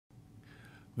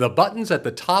The buttons at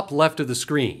the top left of the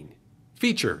screen,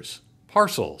 Features,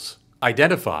 Parcels,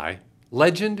 Identify,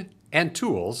 Legend, and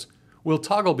Tools, will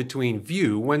toggle between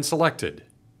View when selected.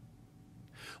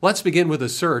 Let's begin with a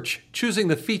search choosing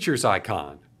the Features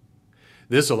icon.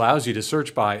 This allows you to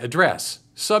search by address,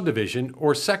 subdivision,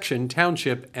 or section,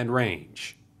 township, and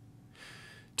range.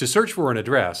 To search for an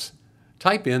address,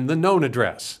 type in the known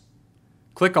address.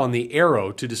 Click on the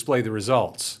arrow to display the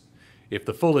results. If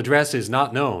the full address is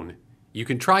not known, you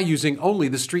can try using only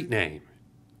the street name.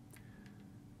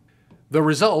 The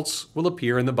results will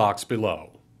appear in the box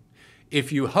below.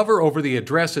 If you hover over the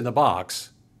address in the box,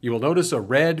 you will notice a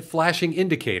red flashing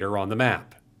indicator on the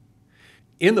map.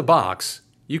 In the box,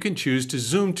 you can choose to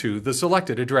zoom to the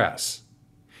selected address.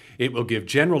 It will give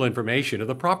general information of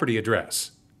the property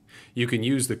address. You can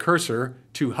use the cursor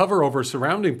to hover over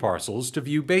surrounding parcels to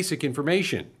view basic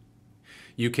information.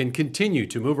 You can continue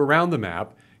to move around the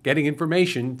map, getting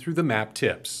information through the map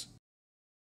tips.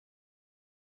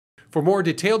 For more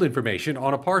detailed information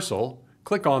on a parcel,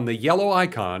 click on the yellow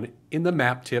icon in the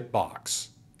map tip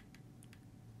box.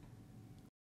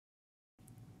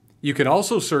 You can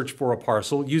also search for a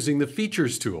parcel using the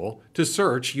Features tool to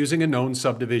search using a known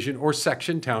subdivision or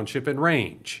section, township, and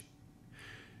range.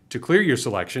 To clear your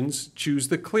selections, choose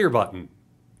the Clear button.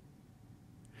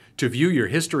 To view your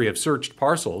history of searched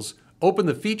parcels, open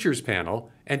the Features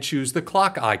panel and choose the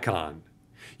clock icon.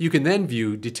 You can then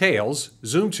view details,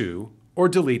 zoom to, or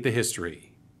delete the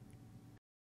history.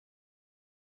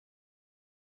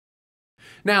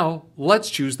 Now, let's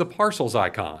choose the Parcels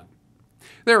icon.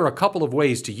 There are a couple of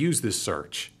ways to use this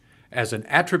search, as an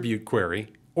attribute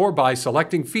query or by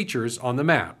selecting features on the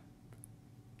map.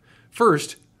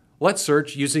 First, let's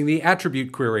search using the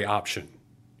attribute query option.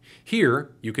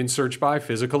 Here, you can search by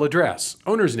physical address,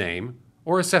 owner's name,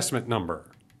 or assessment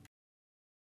number.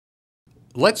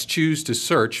 Let's choose to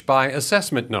search by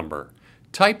assessment number.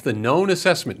 Type the known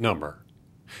assessment number.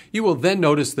 You will then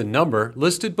notice the number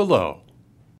listed below.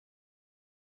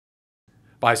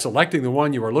 By selecting the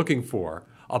one you are looking for,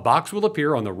 a box will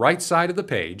appear on the right side of the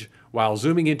page while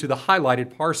zooming into the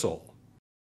highlighted parcel.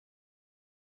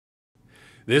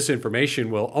 This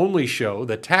information will only show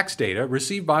the tax data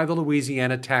received by the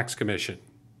Louisiana Tax Commission.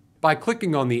 By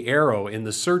clicking on the arrow in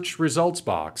the Search Results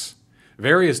box,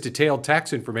 various detailed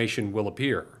tax information will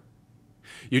appear.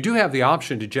 You do have the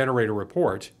option to generate a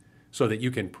report so that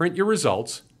you can print your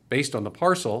results based on the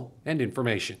parcel and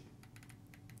information.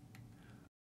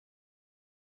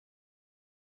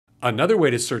 Another way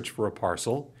to search for a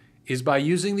parcel is by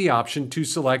using the option to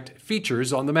select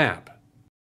Features on the map.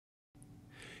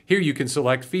 Here you can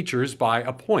select features by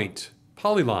a point,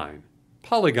 polyline,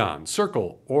 polygon,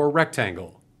 circle, or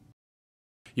rectangle.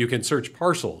 You can search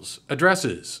parcels,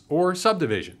 addresses, or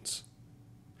subdivisions.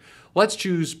 Let's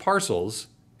choose Parcels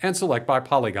and select by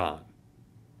polygon.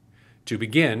 To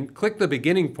begin, click the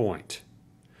beginning point.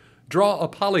 Draw a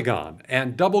polygon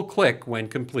and double-click when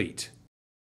complete.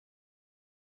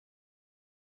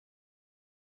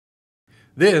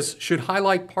 This should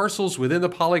highlight parcels within the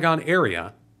polygon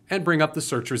area and bring up the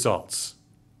search results.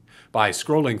 By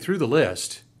scrolling through the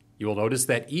list, you will notice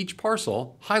that each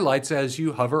parcel highlights as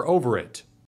you hover over it.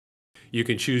 You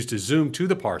can choose to zoom to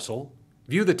the parcel,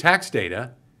 view the tax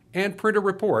data, and print a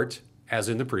report as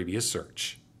in the previous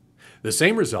search. The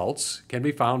same results can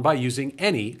be found by using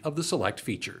any of the select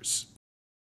features.